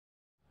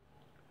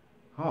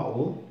Hi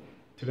all.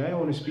 Today I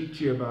want to speak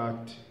to you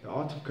about the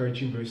art of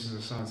coaching versus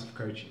the science of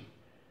coaching.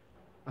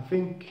 I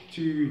think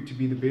to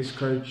be the best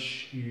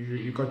coach,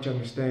 you got to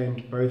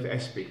understand both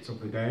aspects of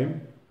the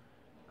game,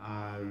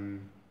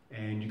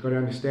 and you got to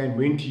understand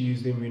when to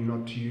use them, when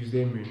not to use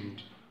them,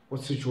 and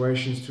what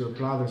situations to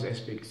apply those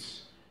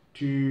aspects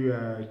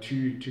to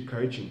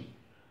coaching.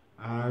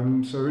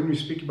 So when we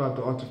speak about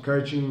the art of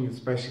coaching, it's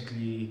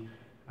basically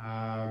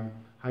how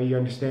you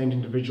understand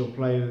individual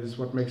players,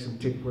 what makes them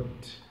tick,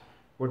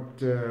 what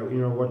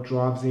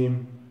drives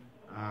them,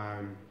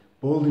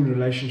 building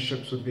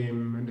relationships with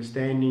them,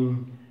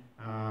 understanding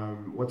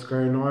what's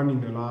going on in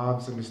their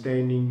lives,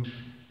 understanding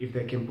if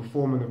they can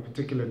perform on a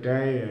particular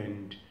day,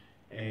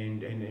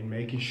 and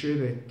making sure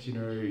that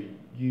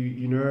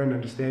you know and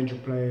understand your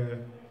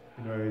player,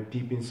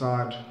 deep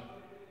inside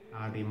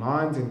their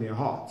minds and their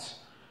hearts.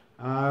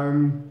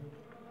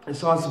 The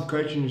science of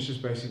coaching is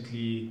just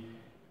basically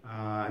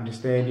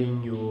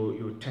understanding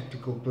your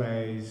tactical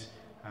plays,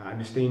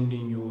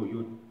 understanding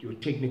your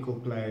technical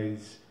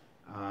plays,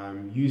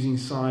 using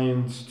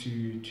science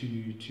to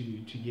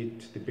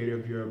get the better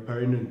of your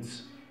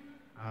opponents.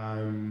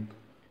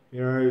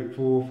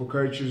 For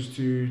coaches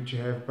to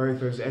have both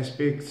those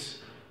aspects,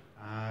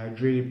 it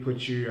really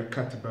puts you a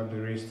cut above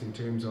the rest in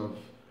terms of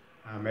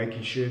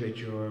making sure that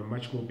you're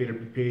much more better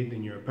prepared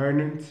than your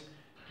opponent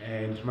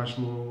and much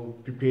more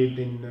prepared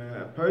than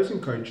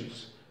opposing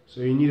coaches. So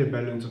you need a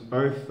balance of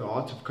both the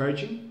art of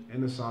coaching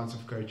and the science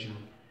of coaching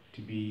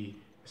to be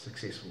a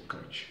successful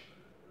coach.